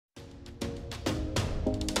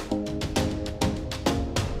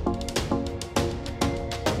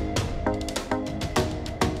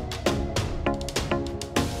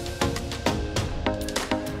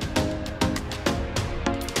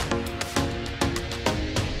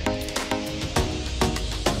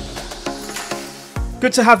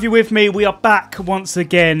Good to have you with me. We are back once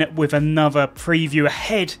again with another preview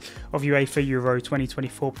ahead of UEFA Euro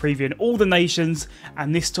 2024, previewing all the nations,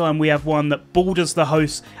 and this time we have one that borders the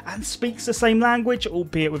hosts and speaks the same language,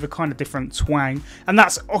 albeit with a kind of different twang, and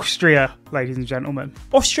that's Austria, ladies and gentlemen.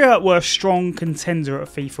 Austria were a strong contender at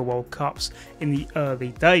FIFA World Cups in the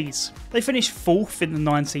early days. They finished 4th in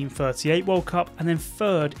the 1938 World Cup and then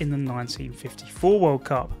 3rd in the 1954 World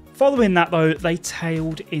Cup. Following that though, they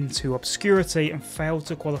tailed into obscurity and failed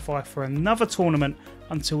to qualify for another tournament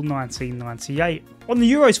until 1998. On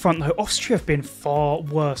the Euros front though, Austria have been far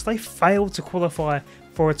worse. They failed to qualify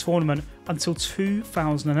for a tournament until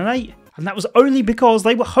 2008, and that was only because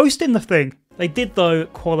they were hosting the thing. They did though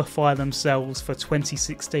qualify themselves for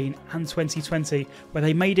 2016 and 2020, where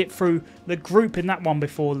they made it through the group in that one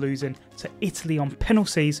before losing to Italy on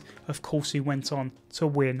penalties, of course, who went on to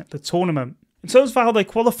win the tournament. In terms of how they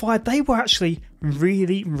qualified, they were actually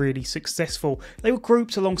really successful. They were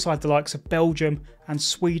grouped alongside the likes of Belgium and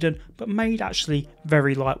Sweden, but made actually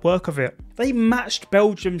very light work of it. They matched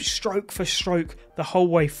Belgium stroke for stroke the whole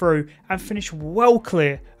way through and finished well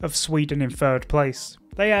clear of Sweden in 3rd place.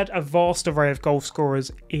 They had a vast array of goal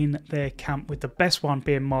scorers in their camp, with the best one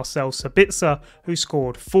being Marcel Sabitzer, who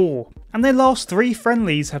scored 4. And their last 3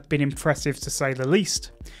 friendlies have been impressive to say the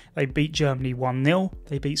least. They beat Germany 1-0,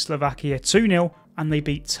 they beat Slovakia 2-0, and they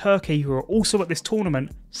beat Turkey, who are also at this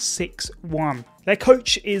tournament, 6-1. Their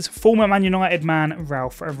coach is former Man United man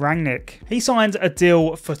Ralf Rangnick. He signed a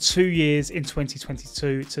deal for 2 years in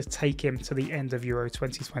 2022 to take him to the end of Euro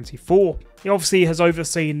 2024. He obviously has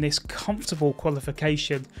overseen this comfortable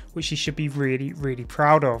qualification, which he should be really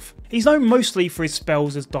proud of. He's known mostly for his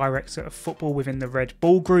spells as director of football within the Red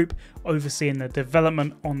Bull Group, overseeing the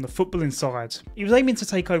development on the footballing side. He was aiming to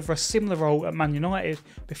take over a similar role at Man United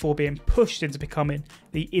before being pushed into becoming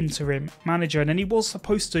the interim manager, and then he was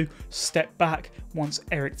supposed to step back once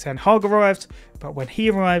Erik ten Hag arrived, but when he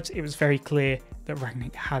arrived it was very clear that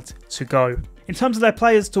Rangnick had to go. In terms of their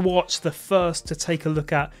players to watch, the first to take a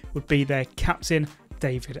look at would be their captain,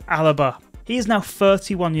 David Alaba. He is now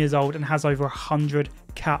 31 years old and has over 100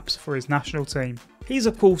 caps for his national team. He's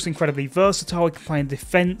of course incredibly versatile. He can play in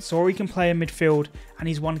defence or he can play in midfield, and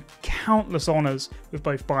he's won countless honours with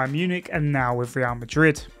both Bayern Munich and now with Real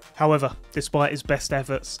Madrid. However, despite his best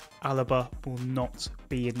efforts, Alaba will not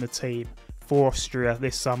be in the team for Austria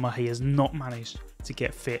this summer. He has not managed to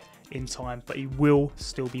get fit in time, but he will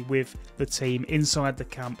still be with the team inside the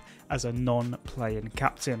camp as a non-playing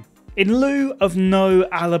captain. In lieu of no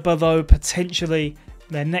Alaba though, potentially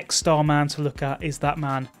their next star man to look at is that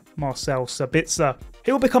man Marcel Sabitzer.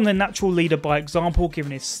 He will become the natural leader by example,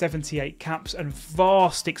 given his 78 caps and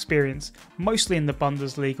vast experience, mostly in the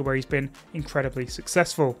Bundesliga where he's been incredibly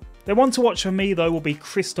successful. The one to watch for me though will be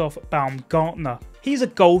Christoph Baumgartner. He's a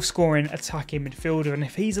goal-scoring attacking midfielder, and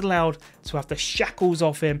if he's allowed to have the shackles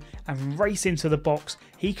off him and race into the box,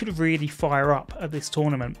 he could really fire up at this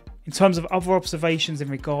tournament. In terms of other observations in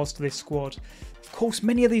regards to this squad, of course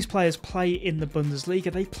many of these players play in the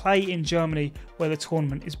Bundesliga. They play in Germany where the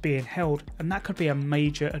tournament is being held, and that could be a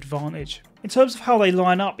major advantage. In terms of how they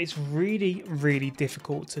line up, it's really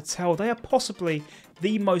difficult to tell. They are possibly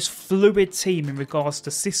the most fluid team in regards to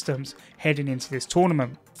systems heading into this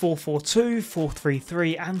tournament. 4-4-2,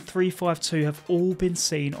 4-3-3 and 3-5-2 have all been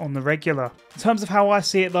seen on the regular. In terms of how I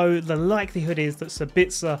see it though, the likelihood is that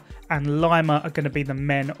Sabitzer and Lima are going to be the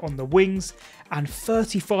men on the wings, and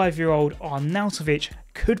 35-year-old Arnautovic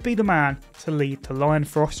could be the man to lead the line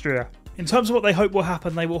for Austria. In terms of what they hope will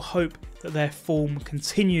happen, they will hope that their form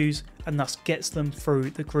continues and thus gets them through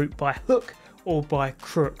the group by hook or by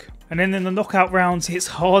crook. And then in the knockout rounds, it's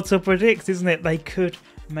hard to predict, isn't it? They could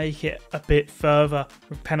make it a bit further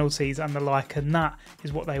with penalties and the like, and that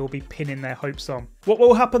is what they will be pinning their hopes on. What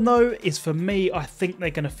will happen though is, for me, I think they're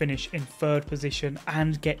going to finish in 3rd position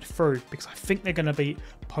and get through, because I think they're going to beat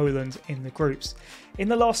Poland in the groups. In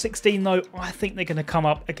the last 16 though, I think they're going to come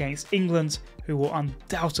up against England, who will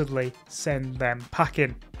undoubtedly send them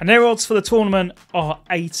packing. And their odds for the tournament are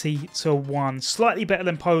 80-1, slightly better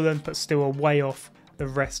than Poland, but still a way off the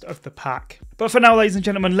rest of the pack. But for now, ladies and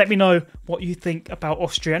gentlemen, let me know what you think about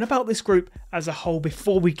Austria and about this group as a whole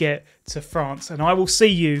before we get to France. And I will see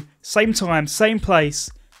you same time, same place,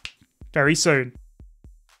 very soon.